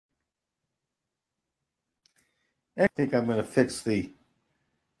I think I'm going to fix the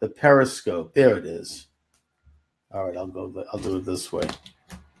periscope. There it is. All right, I'll do it this way.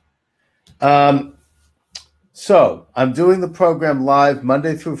 So I'm doing the program live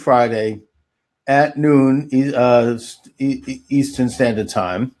Monday through Friday at noon Eastern Standard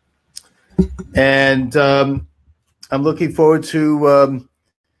Time, and I'm looking forward to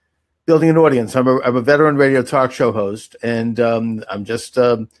building an audience. I'm a veteran radio talk show host, and I'm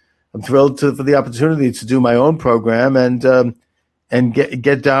thrilled for the opportunity to do my own program and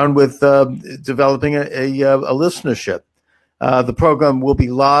get down with developing a listenership. The program will be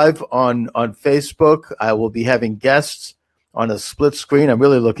live on Facebook. I will be having guests on a split screen. I'm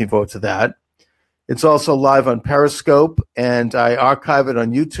really looking forward to that. It's also live on Periscope, and I archive it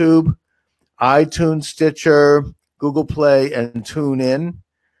on YouTube, iTunes, Stitcher, Google Play, and TuneIn.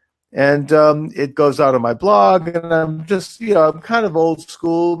 And it goes out on my blog, and I'm just, I'm kind of old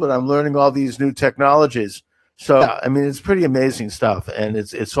school, but I'm learning all these new technologies. So, I mean, it's pretty amazing stuff, and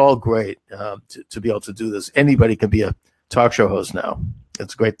it's all great to be able to do this. Anybody can be a talk show host now.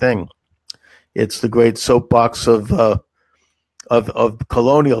 It's a great thing. It's the great soapbox of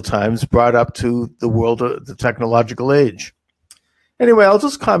colonial times brought up to the world of the technological age. Anyway, I'll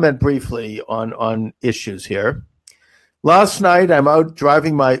just comment briefly on issues here. Last night, I'm out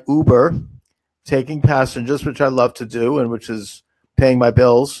driving my Uber, taking passengers, which I love to do, and which is paying my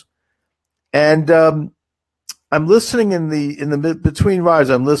bills. And I'm listening in the between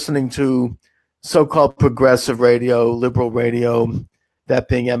rides. I'm listening to so-called progressive radio, liberal radio, that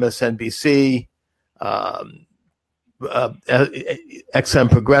being MSNBC,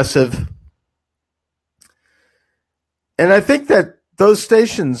 XM Progressive, and I think that those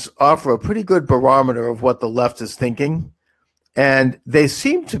stations offer a pretty good barometer of what the left is thinking, and they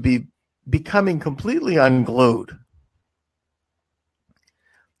seem to be becoming completely unglued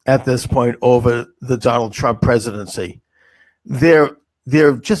at this point over the Donald Trump presidency. They're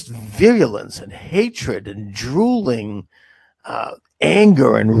just virulence and hatred and drooling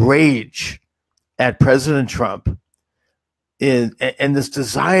anger and rage at President Trump and this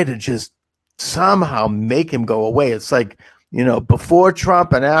desire to just somehow make him go away. It's like, before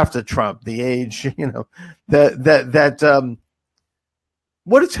Trump and after Trump, the age,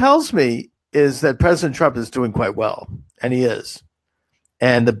 what it tells me is that President Trump is doing quite well, and he is.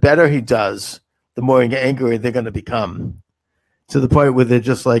 And the better he does, the more angry they're going to become, to the point where they're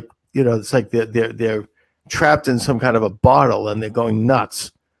just like, it's like they're trapped in some kind of a bottle and they're going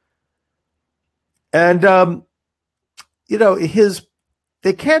nuts. And,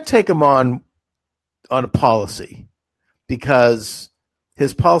 they can't take him on a policy, because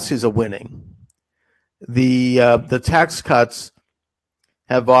his policies are winning. The tax cuts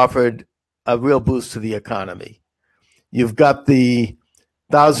have offered a real boost to the economy. You've got the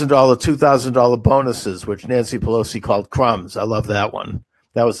 $1,000, $2,000 bonuses, which Nancy Pelosi called crumbs. I love that one.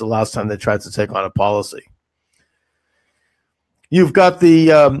 That was the last time they tried to take on a policy. You've got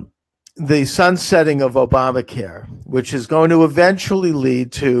the sunsetting of Obamacare, which is going to eventually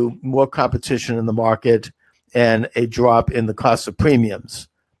lead to more competition in the market and a drop in the cost of premiums,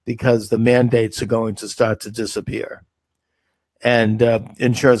 because the mandates are going to start to disappear. And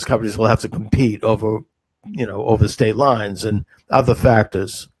insurance companies will have to compete over state lines and other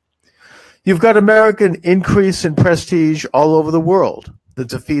factors. You've got American increase in prestige all over the world, the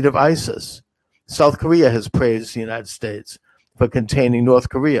defeat of ISIS. South Korea has praised the United States for containing North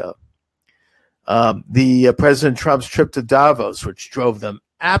Korea. The President Trump's trip to Davos, which drove them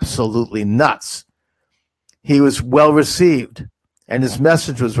absolutely nuts. He was well received, and his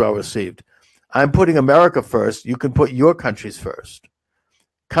message was well received. I'm putting America first. You can put your countries first.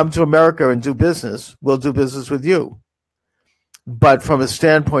 Come to America and do business. We'll do business with you. But from a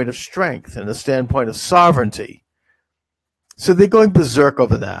standpoint of strength and a standpoint of sovereignty. So they're going berserk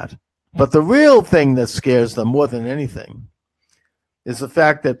over that. But the real thing that scares them more than anything is the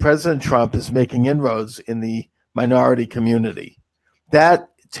fact that President Trump is making inroads in the minority community. That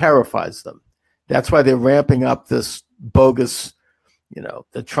terrifies them. That's why they're ramping up this bogus,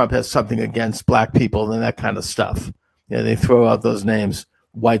 that Trump has something against black people and that kind of stuff. They throw out those names,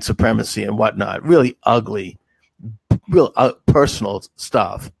 white supremacy and whatnot. Really ugly, real personal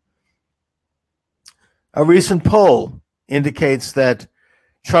stuff. A recent poll indicates that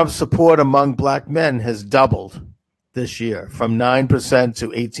Trump's support among black men has doubled this year, from 9% to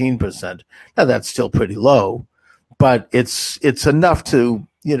 18%. Now that's still pretty low, but it's enough to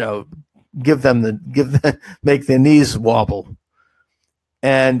make their knees wobble.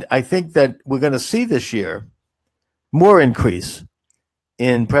 And I think that we're going to see this year more increase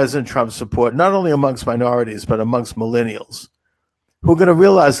in President Trump's support, not only amongst minorities, but amongst millennials, who are going to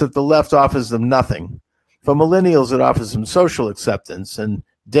realize that the left offers them nothing. For millennials, it offers them social acceptance and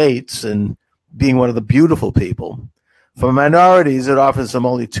dates and being one of the beautiful people. For minorities, it offers them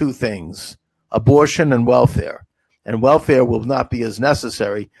only two things: abortion and welfare. And welfare will not be as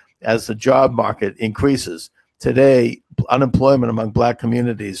necessary as the job market increases. Today, unemployment among black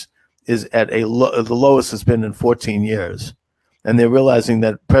communities is at the lowest it's been in 14 years. And they're realizing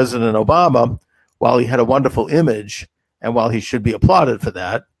that President Obama, while he had a wonderful image, and while he should be applauded for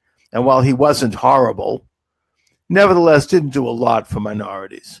that, and while he wasn't horrible, nevertheless didn't do a lot for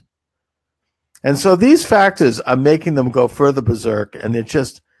minorities. And so these factors are making them go further berserk, and they're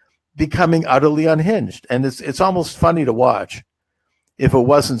just becoming utterly unhinged. And it's almost funny to watch if it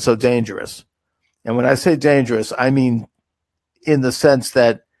wasn't so dangerous. And when I say dangerous, I mean in the sense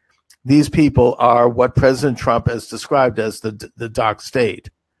that these people are what President Trump has described as the dark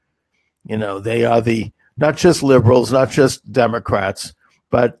state. You know, they are not just liberals, not just Democrats,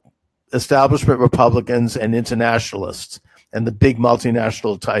 but establishment Republicans and internationalists and the big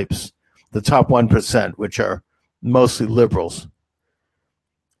multinational types, the top 1%, which are mostly liberals.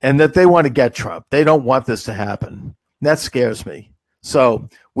 And that they want to get Trump. They don't want this to happen. That scares me. So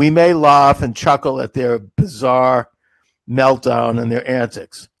we may laugh and chuckle at their bizarre meltdown and their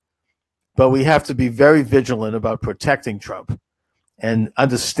antics, but we have to be very vigilant about protecting Trump and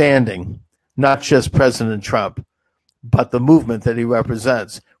understanding not just President Trump, but the movement that he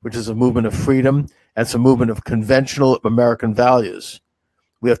represents, which is a movement of freedom, and it's a movement of conventional American values.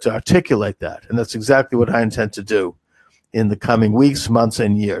 We have to articulate that, and that's exactly what I intend to do in the coming weeks, months,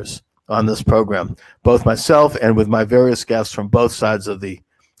 and years on this program, both myself and with my various guests from both sides of the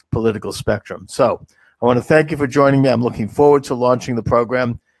political spectrum. So I want to thank you for joining me. I'm looking forward to launching the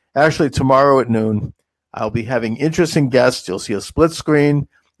program. Actually, tomorrow at noon, I'll be having interesting guests. You'll see a split screen.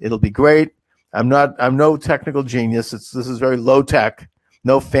 It'll be great. I'm no technical genius. This is very low tech,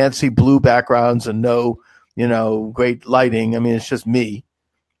 no fancy blue backgrounds and no, great lighting. I mean, it's just me.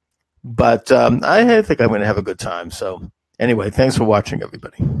 But I think I'm going to have a good time. So anyway, thanks for watching,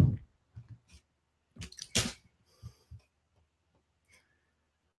 everybody.